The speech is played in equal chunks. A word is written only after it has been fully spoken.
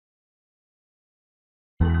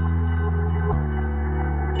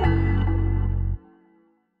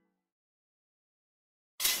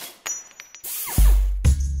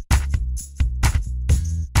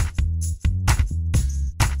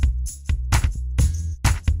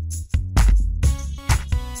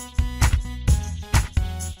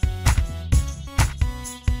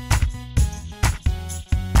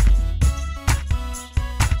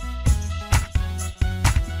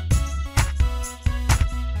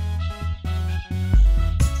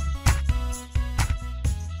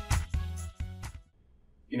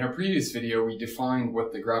In our previous video, we defined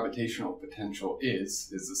what the gravitational potential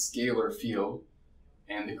is a scalar field,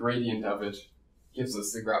 and the gradient of it gives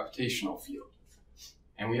us the gravitational field.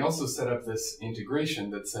 And we also set up this integration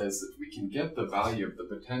that says that we can get the value of the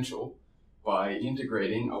potential by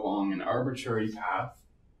integrating along an arbitrary path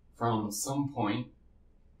from some point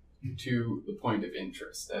to the point of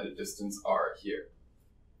interest at a distance r here.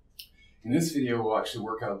 In this video, we'll actually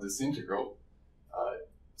work out this integral.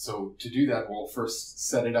 So to do that, we'll first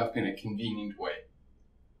set it up in a convenient way.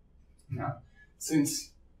 Now,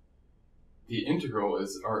 since the integral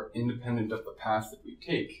are independent of the path that we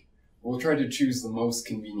take, we'll try to choose the most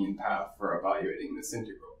convenient path for evaluating this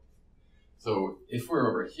integral. So if we're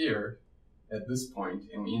over here at this point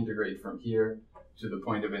and we integrate from here to the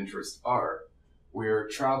point of interest r, we're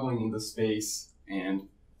traveling in the space and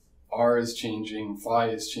r is changing, phi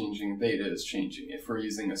is changing, theta is changing if we're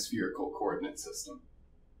using a spherical coordinate system.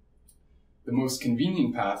 The most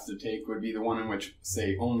convenient path to take would be the one in which,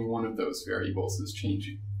 say, only one of those variables is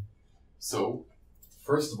changing. So,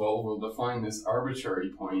 first of all, we'll define this arbitrary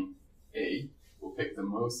point A. We'll pick the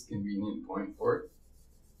most convenient point for it,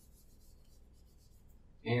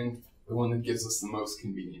 and the one that gives us the most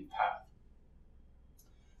convenient path.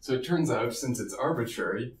 So it turns out, since it's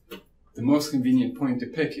arbitrary, the most convenient point to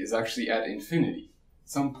pick is actually at infinity.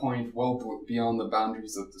 Some point well beyond the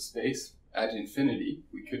boundaries of the space, at infinity,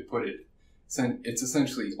 we could put it. It's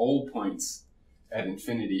essentially all points at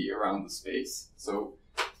infinity around the space. So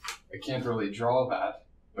I can't really draw that,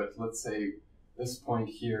 but let's say this point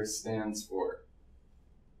here stands for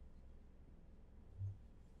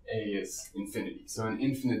A is infinity, so an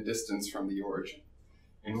infinite distance from the origin.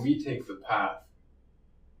 And we take the path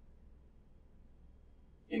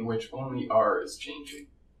in which only r is changing.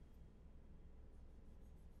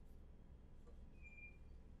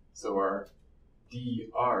 So our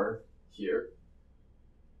dr here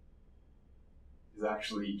is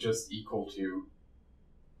actually just equal to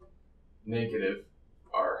negative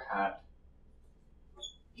r hat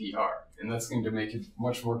dr. And that's going to make it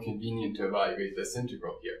much more convenient to evaluate this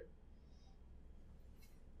integral here.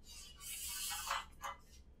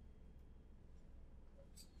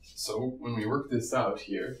 So when we work this out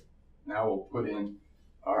here, now we'll put in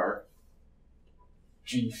our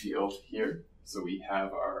g field here. So we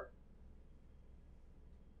have our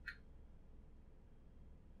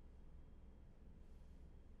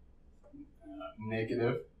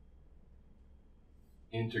negative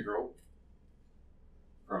integral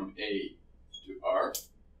from a to r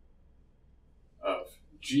of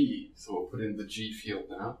g, so we'll put in the g field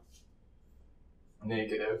now,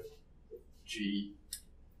 negative g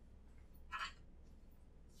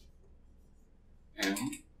m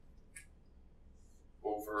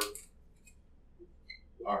over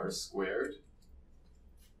r squared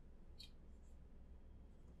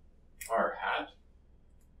r hat,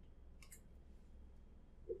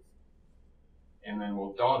 and then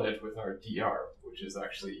we'll dot it with our dr, which is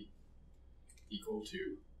actually equal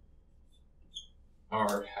to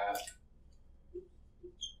r hat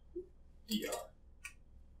dr.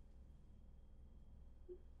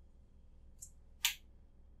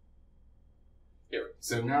 Here.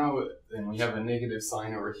 So now then we have a negative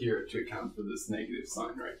sign over here to account for this negative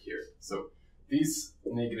sign right here. So these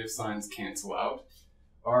negative signs cancel out.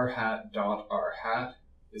 R hat dot r hat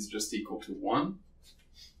is just equal to 1.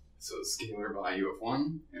 So a scalar value of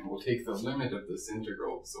 1, and we'll take the limit of this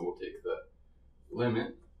integral. So we'll take the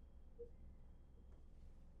limit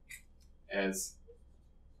as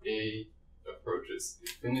a approaches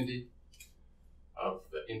infinity of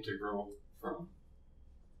the integral from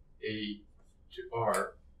a to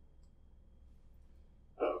r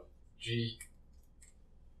of g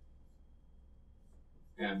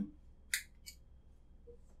m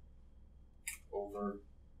over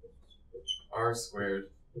r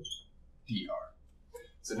squared dr.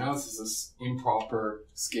 So now this is this improper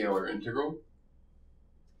scalar integral.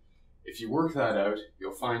 If you work that out,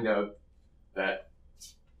 you'll find out that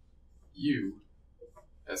u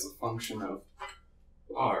as a function of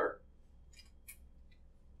r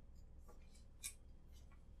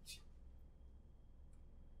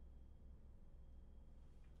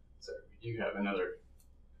you have another,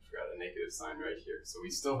 I forgot a negative sign right here. So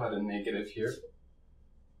we still had a negative here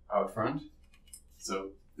out front.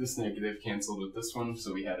 So this negative canceled with this one,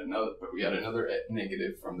 so we had another, but we had another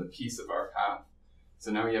negative from the piece of our path.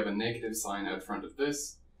 So now we have a negative sign out front of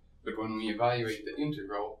this, but when we evaluate the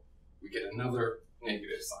integral, we get another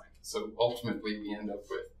negative sign. So ultimately we end up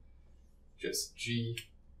with just g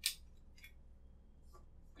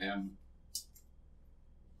m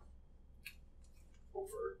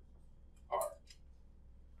over r.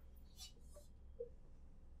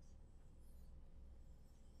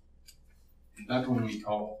 that one we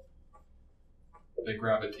call the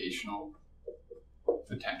gravitational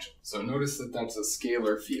potential. So notice that that's a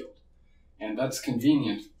scalar field, and that's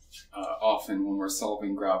convenient often when we're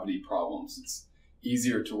solving gravity problems. It's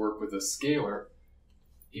easier to work with a scalar,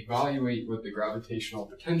 evaluate what the gravitational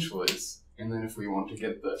potential is, and then if we want to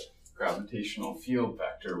get the gravitational field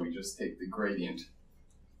vector, we just take the gradient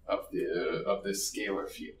of this scalar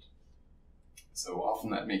field. So often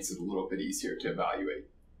that makes it a little bit easier to evaluate.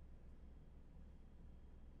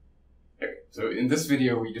 Okay, so in this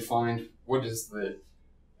video we defined what is the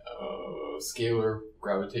scalar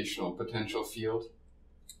gravitational potential field.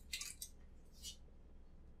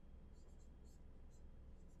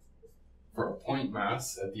 For a point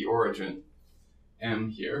mass at the origin, m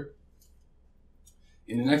here.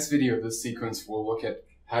 In the next video of this sequence, we'll look at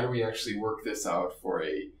how do we actually work this out for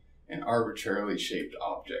an arbitrarily shaped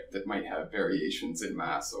object that might have variations in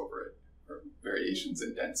mass over it, or variations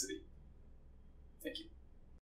in density. Thank you.